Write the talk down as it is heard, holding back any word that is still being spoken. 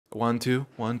1, 2,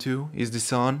 1, 2. Is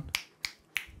this on?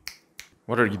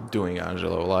 What are you doing,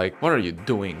 Angelo? Like, what are you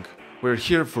doing? We're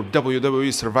here for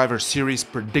WWE Survivor Series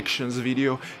predictions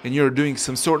video and you're doing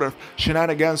some sort of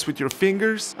shenanigans with your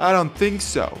fingers? I don't think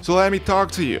so. So let me talk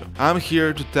to you. I'm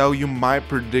here to tell you my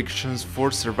predictions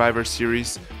for Survivor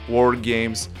Series War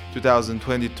Games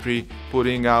 2023,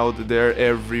 putting out there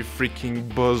every freaking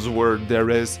buzzword there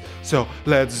is. So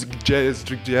let's just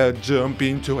jump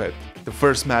into it. The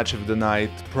first match of the night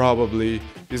probably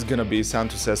is gonna be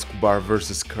Santos Escobar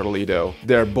versus Carlito.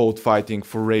 They're both fighting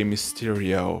for Rey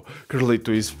Mysterio. Carlito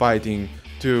is fighting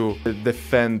to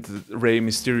defend Rey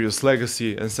Mysterio's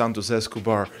legacy, and Santos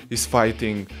Escobar is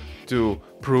fighting to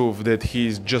prove that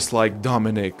he's just like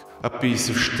Dominic, a piece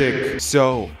of shtick.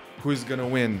 So, who is gonna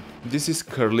win? This is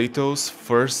Carlito's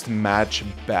first match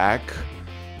back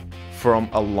from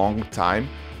a long time.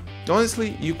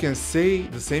 Honestly, you can say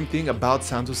the same thing about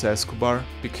Santos Escobar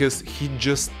because he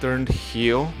just turned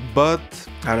heel, but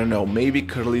I don't know, maybe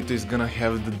Carlito is gonna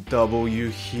have the W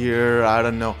here, I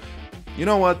don't know. You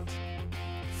know what?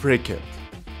 Frick it.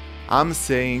 I'm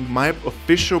saying my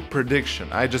official prediction,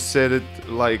 I just said it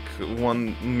like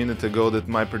 1 minute ago that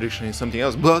my prediction is something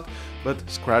else, but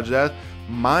scratch that.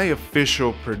 My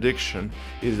official prediction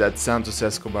is that Santos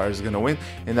Escobar is gonna win,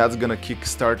 and that's gonna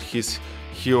kickstart his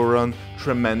heel run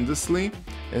tremendously,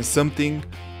 and something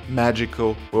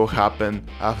magical will happen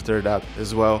after that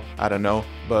as well. I don't know,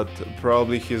 but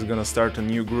probably he's gonna start a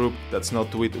new group that's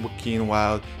not with Joaquin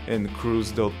Wilde and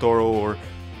Cruz del Toro or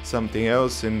something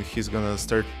else, and he's gonna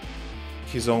start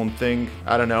his own thing.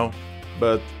 I don't know,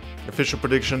 but official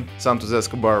prediction, Santos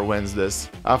Escobar wins this.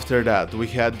 After that, we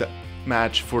had the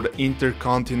match for the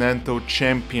Intercontinental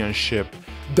Championship,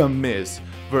 The Miz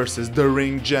versus the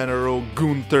Ring General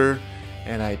Gunther,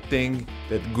 and I think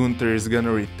that Gunther is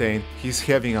gonna retain. He's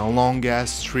having a long ass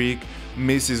streak.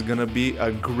 Miz is gonna be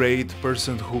a great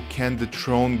person who can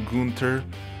dethrone Gunther,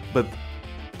 but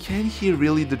can he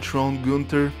really dethrone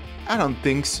Gunther? I don't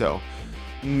think so.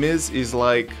 Miz is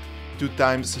like 2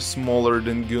 times smaller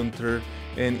than Gunther,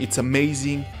 and it's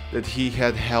amazing that he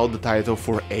had held the title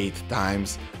for 8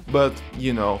 times. But,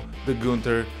 you know, the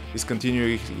Gunther is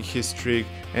continuing his streak,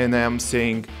 and I'm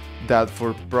saying that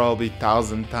for probably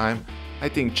 1000th time. I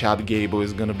think Chad Gable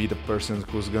is gonna be the person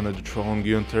who's gonna dethrone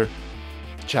Gunther.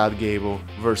 Chad Gable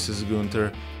versus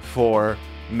Gunther for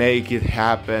Make It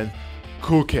Happen,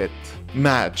 Cook It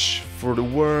match for the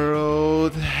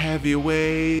World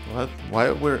Heavyweight. What?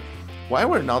 Why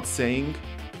we're not saying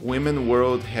Women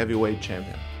World Heavyweight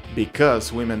Champion?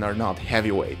 Because women are not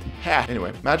heavyweight. Ha!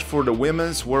 Anyway, match for the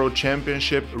Women's World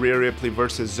Championship, Rhea Ripley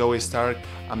versus Zoey Stark.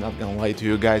 I'm not gonna lie to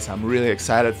you guys, I'm really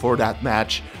excited for that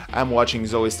match. I'm watching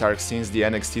Zoey Stark since the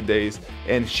NXT days,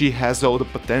 and she has all the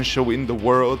potential in the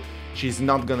world. She's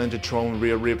not gonna dethrone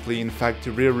Rhea Ripley. In fact,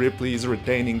 Rhea Ripley is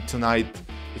retaining tonight.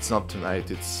 It's not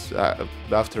tonight, it's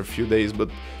after a few days, but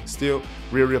still,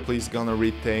 Rhea Ripley is gonna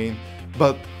retain.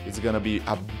 But it's gonna be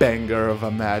a banger of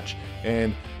a match,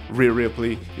 and Rhea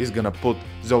Ripley is gonna put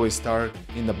Zoey Stark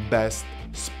in the best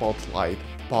spotlight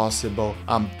possible.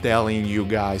 I'm telling you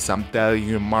guys, I'm telling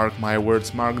you, mark my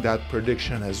words, mark that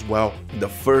prediction as well. The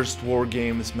first War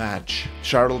Games match,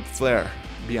 Charlotte Flair,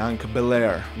 Bianca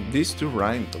Belair. These two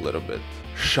rhymed a little bit.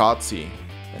 Shotzi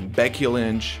and Becky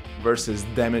Lynch versus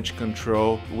Damage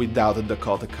Control without the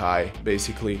Dakota Kai.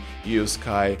 Basically, use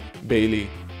Kai, Bailey,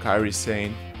 Kairi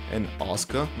Sane, and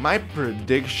Asuka. My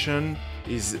prediction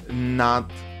is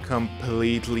not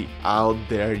completely out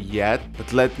there yet,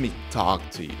 but let me talk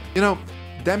to you. You know,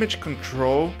 Damage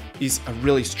Control is a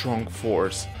really strong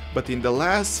force, but in the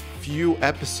last few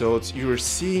episodes you're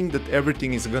seeing that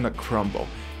everything is gonna crumble,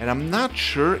 and I'm not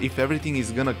sure if everything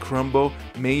is gonna crumble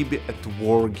maybe at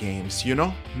War Games, you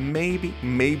know?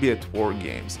 Maybe at War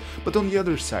Games. But on the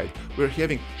other side, we're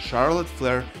having Charlotte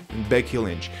Flair and Becky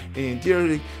Lynch, and in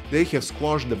theory they have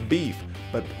squashed the beef,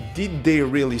 but did they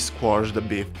really squash the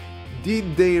beef?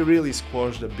 Did they really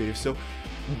squash the beef? So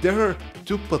there are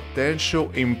 2 potential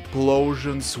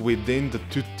implosions within the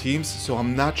 2 teams, so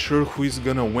I'm not sure who is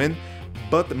gonna win,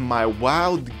 but my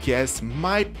wild guess,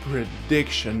 my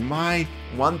prediction, my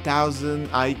 1000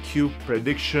 IQ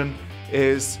prediction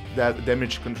is that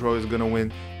Damage Control is gonna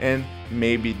win, and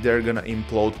maybe they're gonna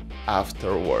implode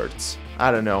afterwards.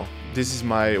 I don't know, this is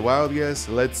my wild guess.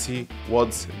 Let's see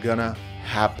what's gonna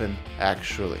happen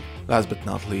actually. Last but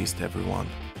not least, everyone,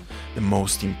 the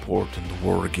most important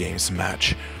War Games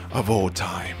match of all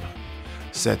time.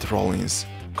 Seth Rollins,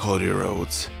 Cody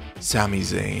Rhodes, Sami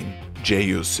Zayn, Jey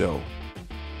Uso,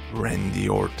 Randy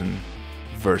Orton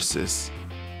versus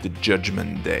the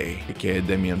Judgement Day, aka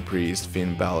Damian Priest,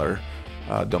 Finn Balor,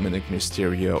 Dominic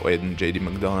Mysterio, and JD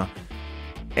McDonough.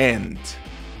 and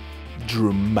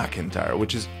Drew McIntyre,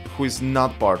 who is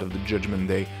not part of the Judgment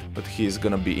Day, but he is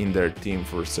gonna be in their team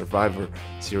for Survivor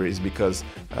Series because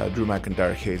Drew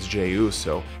McIntyre hates Jey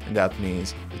Uso, and that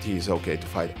means that he is okay to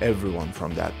fight everyone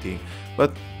from that team.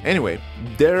 But anyway,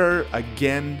 there are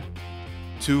again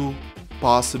two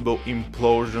possible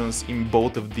implosions in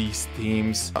both of these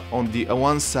teams. On the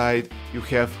one side, you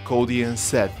have Cody and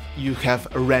Seth. You have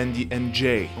Randy and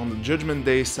Jay. On the Judgment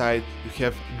Day side, you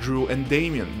have Drew and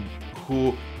Damian,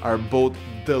 who are both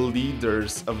the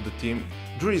leaders of the team.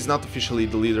 Drew is not officially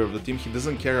the leader of the team. He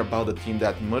doesn't care about the team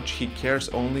that much. He cares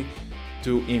only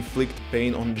to inflict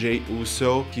pain on Jey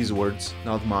Uso. His words,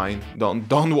 not mine.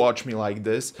 Don't watch me like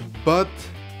this. But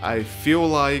I feel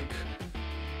like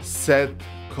Seth,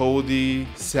 Cody,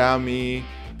 Sami,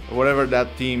 whatever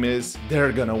that team is,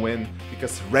 they're gonna win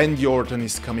because Randy Orton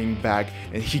is coming back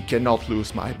and he cannot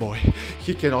lose, my boy.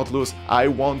 He cannot lose. I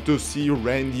want to see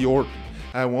Randy Orton.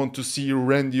 I want to see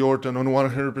Randy Orton on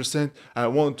 100%. I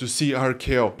want to see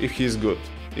RKO if he's good.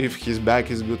 If his back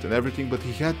is good and everything, but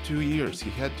he had 2 years.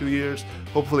 He had 2 years.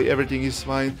 Hopefully everything is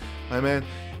fine, my man.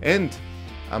 And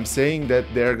I'm saying that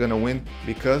they're gonna win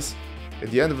because at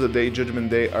the end of the day,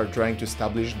 Judgment Day are trying to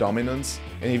establish dominance,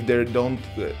 and if they don't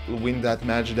win that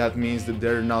match, that means that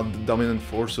they're not the dominant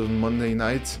force on Monday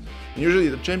nights. And usually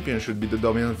the champion should be the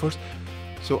dominant force.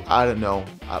 So I don't know.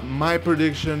 My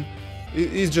prediction,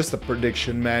 it's just a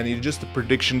prediction, man. It's just a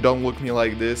prediction. Don't look me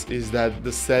like this. Is that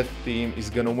the Seth team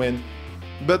is gonna win?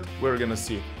 But we're gonna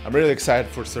see. I'm really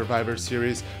excited for Survivor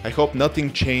Series. I hope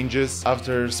nothing changes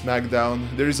after SmackDown.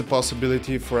 There is a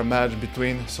possibility for a match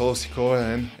between Solo Sikoa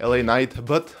and LA Knight,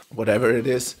 but whatever it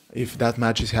is, if that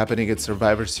match is happening at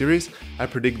Survivor Series, I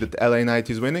predict that LA Knight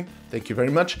is winning. Thank you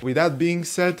very much. With that being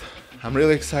said, I'm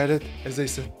really excited, as I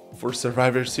said, for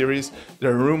Survivor Series. There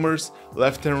are rumors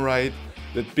left and right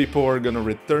that people are gonna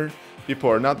return, people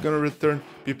are not gonna return,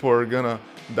 people are gonna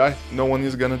die. No one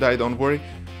is gonna die, don't worry.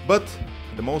 But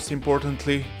the most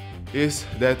importantly is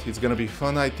that it's gonna be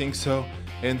fun, I think so,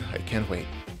 and I can't wait.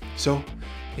 So,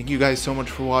 thank you guys so much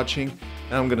for watching,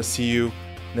 and I'm gonna see you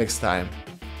next time.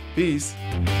 Peace!